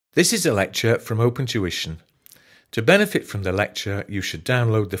This is a lecture from OpenTuition. To benefit from the lecture, you should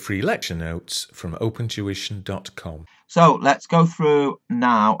download the free lecture notes from opentuition.com. So let's go through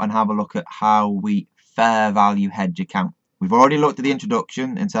now and have a look at how we fair value hedge account. We've already looked at the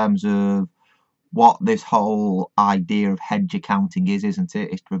introduction in terms of what this whole idea of hedge accounting is, isn't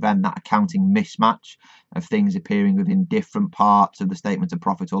it? It's to prevent that accounting mismatch of things appearing within different parts of the statement of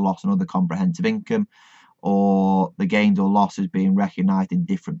profit or loss and other comprehensive income, or the gains or losses being recognised in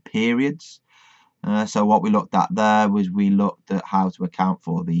different periods. So what we looked at there was we looked at how to account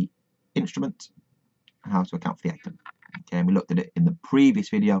for the instrument, how to account for the item. Okay, and we looked at it in the previous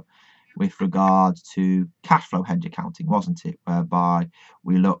video with regards to cash flow hedge accounting, wasn't it? Whereby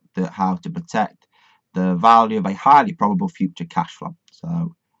we looked at how to protect the value of a highly probable future cash flow.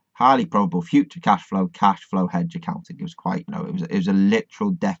 So highly probable future cash flow hedge accounting. It was quite, it was a literal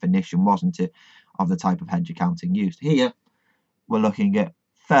definition, wasn't it, of the type of hedge accounting used. Here we're looking at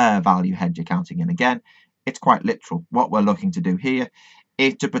fair value hedge accounting, and again it's quite literal. What we're looking to do here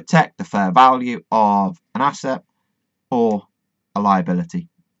is to protect the fair value of an asset or a liability.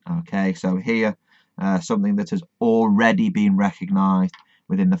 Okay, so here something that has already been recognized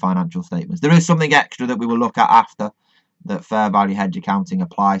within the financial statements. There is something extra that we will look at after that fair value hedge accounting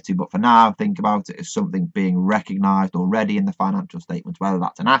applies to, but for now think about it as something being recognized already in the financial statements, whether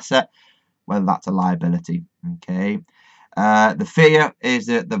that's an asset, whether that's a liability. Okay, the fear is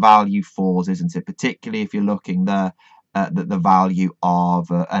that the value falls, isn't it? Particularly if you're looking there at the value of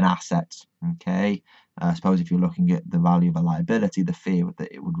an asset. Okay, I suppose if you're looking at the value of a liability, the fear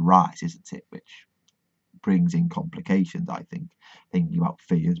that it would rise, isn't it? Which brings in complications, I think, thinking about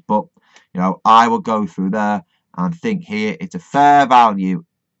fears. But I will go through there and think here it's a fair value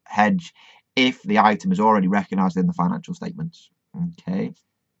hedge if the item is already recognised in the financial statements. Okay,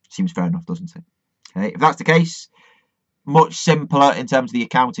 seems fair enough, doesn't it? Okay, if that's the case, much simpler in terms of the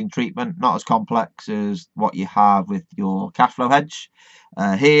accounting treatment, not as complex as what you have with your cash flow hedge.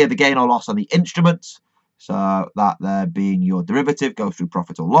 Here, the gain or loss on the instrument, so that there being your derivative, goes through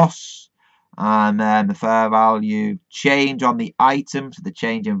profit or loss. And then the fair value change on the item, so the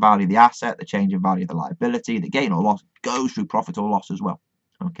change in value of the asset, the change in value of the liability, the gain or loss goes through profit or loss as well.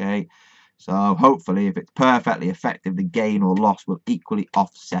 Okay, so hopefully if it's perfectly effective, the gain or loss will equally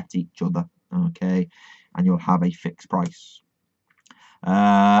offset each other. Okay, and you'll have a fixed price.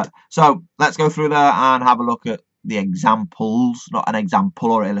 So let's go through there and have a look at the examples, not an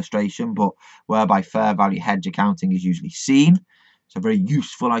example or illustration, but whereby fair value hedge accounting is usually seen. So very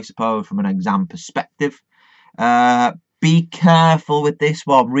useful, I suppose, from an exam perspective. Be careful with this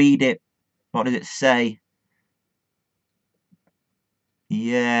one. Read it. What does it say?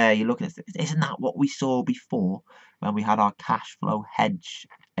 Yeah, you're looking at this. Isn't that what we saw before when we had our cash flow hedge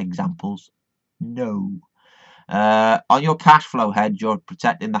examples? No. On your cash flow hedge, you're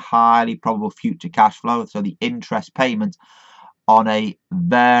protecting the highly probable future cash flow, so the interest payment on a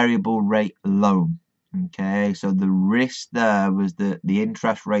variable rate loan. Okay, so the risk there was that the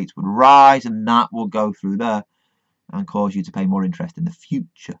interest rates would rise, and that will go through there and cause you to pay more interest in the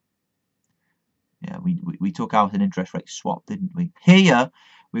future. Yeah, we took out an interest rate swap, didn't we? Here,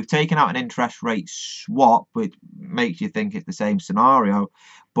 we've taken out an interest rate swap, which makes you think it's the same scenario.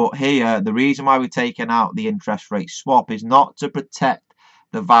 But here, the reason why we've taken out the interest rate swap is not to protect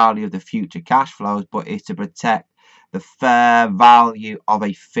the value of the future cash flows, but it's to protect the fair value of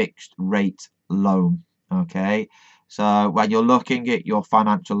a fixed rate loan. Okay, so when you're looking at your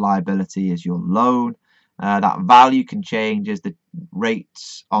financial liability as your loan, that value can change as the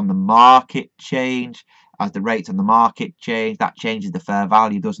rates on the market change. As the rates on the market change, that changes the fair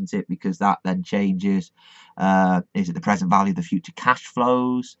value, doesn't it? Because that then changes, is it the present value of the future cash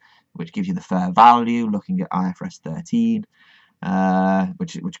flows, which gives you the fair value, looking at IFRS 13,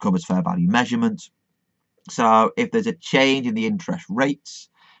 which covers fair value measurement. So if there's a change in the interest rates,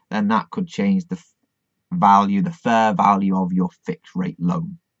 then that could change the value, the fair value of your fixed rate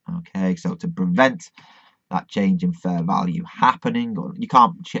loan. Okay, so to prevent that change in fair value happening, or you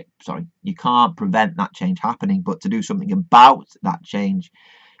can't prevent that change happening, but to do something about that change,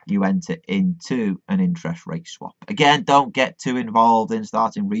 you enter into an interest rate swap. Again, don't get too involved in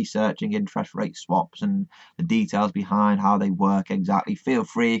starting researching interest rate swaps and the details behind how they work exactly. Feel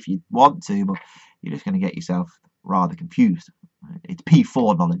free if you want to, but you're just going to get yourself rather confused. It's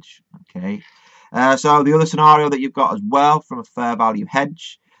P4 knowledge. Okay, so the other scenario that you've got as well from a fair value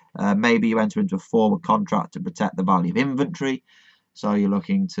hedge, maybe you enter into a forward contract to protect the value of inventory. So you're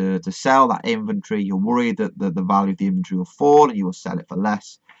looking to sell that inventory. You're worried that the value of the inventory will fall and you will sell it for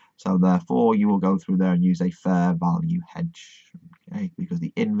less. So therefore, you will go through there and use a fair value hedge. okay, because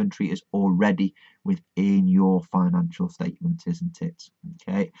the inventory is already within your financial statement, isn't it?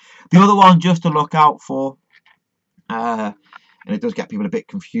 Okay. The other one just to look out for, and it does get people a bit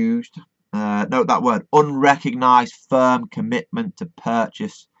confused. Note that word, unrecognised firm commitment to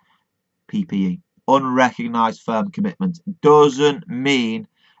purchase PPE. Unrecognised firm commitment doesn't mean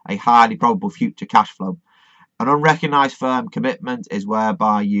a highly probable future cash flow. An unrecognised firm commitment is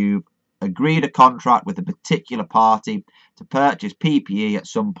whereby you've agreed a contract with a particular party to purchase PPE at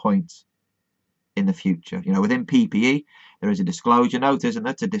some point in the future. You know, within PPE, there is a disclosure note, isn't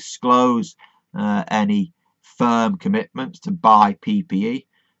there, to disclose any firm commitments to buy PPE.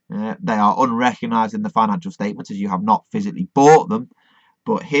 They are unrecognised in the financial statements as you have not physically bought them.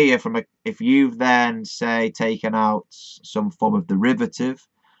 But here, if you've then, say, taken out some form of derivative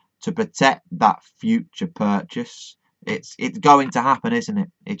to protect that future purchase, it's going to happen, isn't it?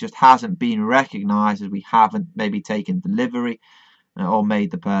 It just hasn't been recognised as we haven't maybe taken delivery or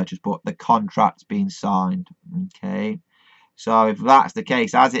made the purchase, but the contract's been signed. Okay, so if that's the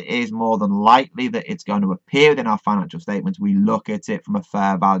case, as it is more than likely that it's going to appear within our financial statements, we look at it from a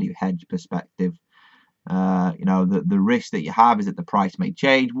fair value hedge perspective. You know, the risk that you have is that the price may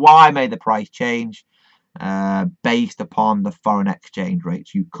change. Why may the price change? Based upon the foreign exchange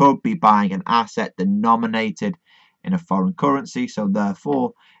rates. You could be buying an asset denominated in a foreign currency, so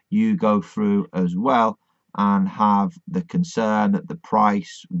therefore you go through as well and have the concern that the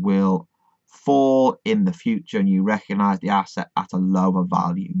price will fall in the future and you recognize the asset at a lower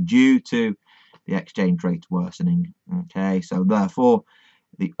value due to the exchange rates worsening. Okay, so therefore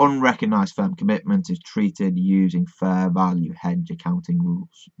the unrecognized firm commitment is treated using fair value hedge accounting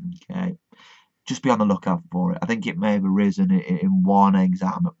rules. Okay, just be on the lookout for it. I think it may have arisen in one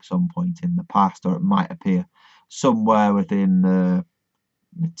exam at some point in the past, or it might appear somewhere within the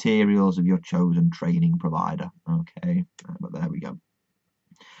materials of your chosen training provider. Okay, but there we go.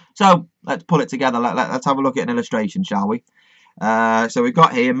 So let's pull it together. Let's have a look at an illustration, shall we? So we've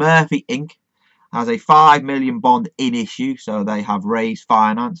got here Murphy Inc. has a 5 million bond in issue, so they have raised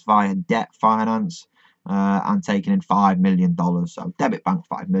finance via debt finance and taken in $5 million. So debit bank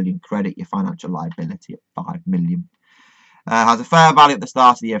 5 million, credit your financial liability at 5 million. Has a fair value at the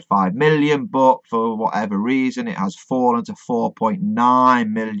start of the year 5 million, but for whatever reason it has fallen to 4.9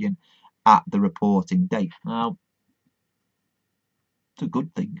 million at the reporting date. Now, it's a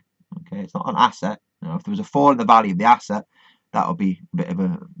good thing. Okay, it's not an asset. You know, if there was a fall in the value of the asset, that would be a bit of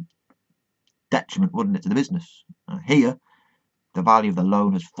a detriment, wouldn't it, to the business? Here, the value of the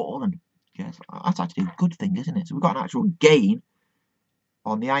loan has fallen. Okay, so that's actually a good thing, isn't it? So we've got an actual gain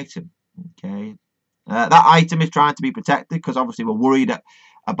on the item. Okay, that item is trying to be protected because obviously we're worried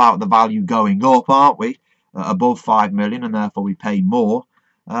about the value going up, aren't we? Above 5 million, and therefore we pay more.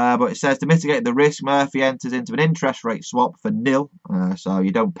 But it says to mitigate the risk, Murphy enters into an interest rate swap for nil, so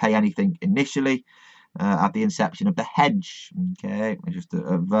you don't pay anything initially at the inception of the hedge. Okay, it's just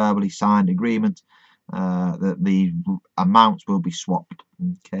a verbally signed agreement that the amounts will be swapped.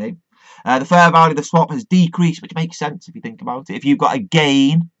 Okay, the fair value of the swap has decreased, which makes sense if you think about it. If you've got a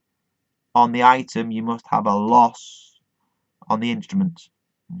gain on the item, you must have a loss on the instrument.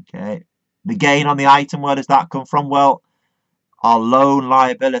 Okay, the gain on the item, where does that come from? Well, our loan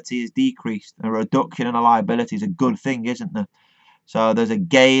liability is decreased. A reduction in a liability is a good thing, isn't there? So there's a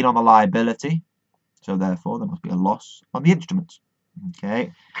gain on the liability, so therefore there must be a loss on the instrument.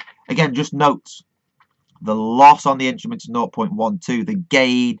 Okay, again, just note the loss on the instrument is 0.12, the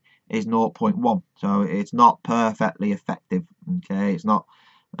gain is 0.1, so it's not perfectly effective. Okay, it's not,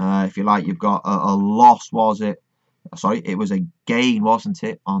 if you like, you've got a loss, was it? Sorry, it was a gain, wasn't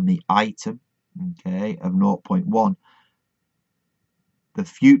it, on the item, okay, of 0.1. The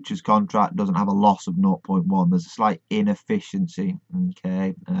futures contract doesn't have a loss of 0.1. There's a slight inefficiency,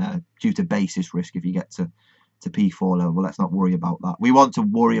 okay, due to basis risk if you get to P4 level. Let's not worry about that. We want to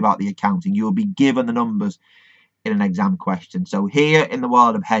worry about the accounting. You will be given the numbers in an exam question. So here in the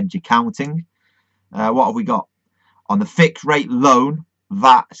world of hedge accounting, what have we got? On the fixed rate loan,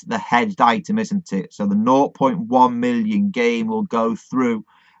 that's the hedged item, isn't it? So the 0.1 million gain will go through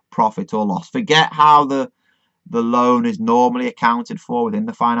profit or loss. Forget how the loan is normally accounted for within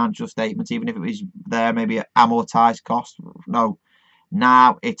the financial statements, even if it was there maybe at amortized cost. No,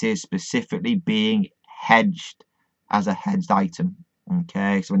 now it is specifically being hedged as a hedged item.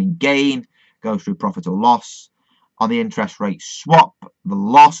 Okay, so any gain goes through profit or loss. On the interest rate swap, the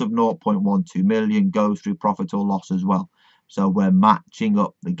loss of 0.12 million goes through profit or loss as well. So we're matching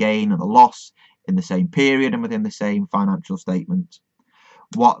up the gain and the loss in the same period and within the same financial statement.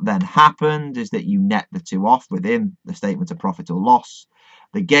 What then happens is that you net the two off within the statement of profit or loss.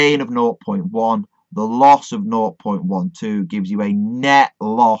 The gain of 0.1 The loss of 0.12 gives you a net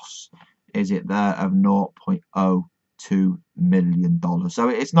loss, is it there, of $0.02 million. So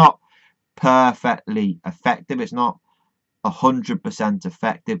it's not perfectly effective. It's not 100%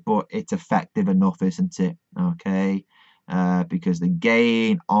 effective, but it's effective enough, isn't it? Okay, because the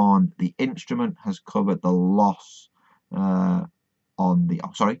gain on the instrument has covered the loss on the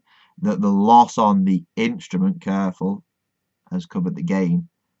the loss on the instrument, careful, has covered the gain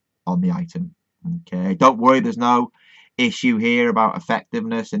on the item. Okay, don't worry, there's no issue here about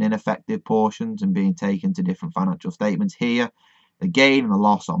effectiveness and ineffective portions and being taken to different financial statements. Here, the gain and the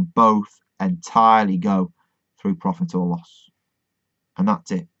loss on both entirely go through profit or loss. And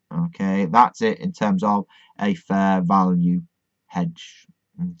that's it. Okay, that's it in terms of a fair value hedge.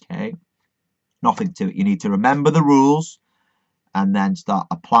 Okay, nothing to it. You need to remember the rules and then start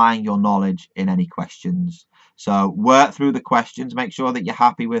applying your knowledge in any questions. So work through the questions, make sure that you're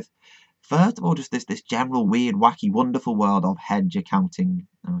happy with, first of all, just this general weird, wacky, wonderful world of hedge accounting.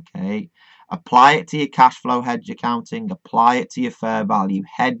 Okay, apply it to your cash flow hedge accounting, apply it to your fair value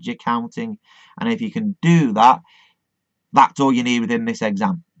hedge accounting, and if you can do that, that's all you need within this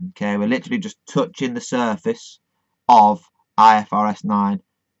exam. Okay, we're literally just touching the surface of IFRS 9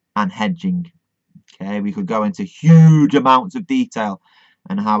 and hedging. Okay, we could go into huge amounts of detail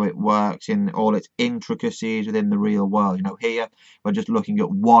and how it works in all its intricacies within the real world. You know, here we're just looking at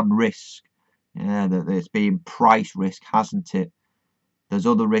one risk. Yeah, that it's being price risk, hasn't it? There's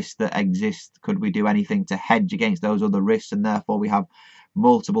other risks that exist. Could we do anything to hedge against those other risks? And therefore we have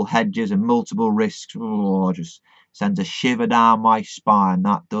multiple hedges and multiple risks. Oh, just sends a shiver down my spine.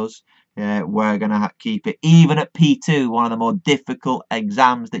 That does. We're going to keep it, even at P2, one of the more difficult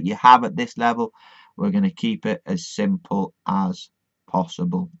exams that you have at this level, we're going to keep it as simple as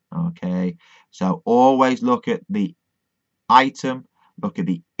possible. Okay, so always look at the item, look at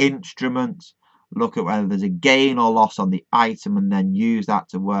the instrument, look at whether there's a gain or loss on the item, and then use that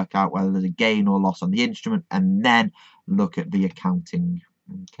to work out whether there's a gain or loss on the instrument, and then look at the accounting.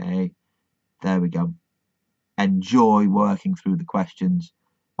 Okay, there we go. Enjoy working through the questions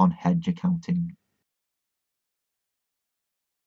on hedge accounting.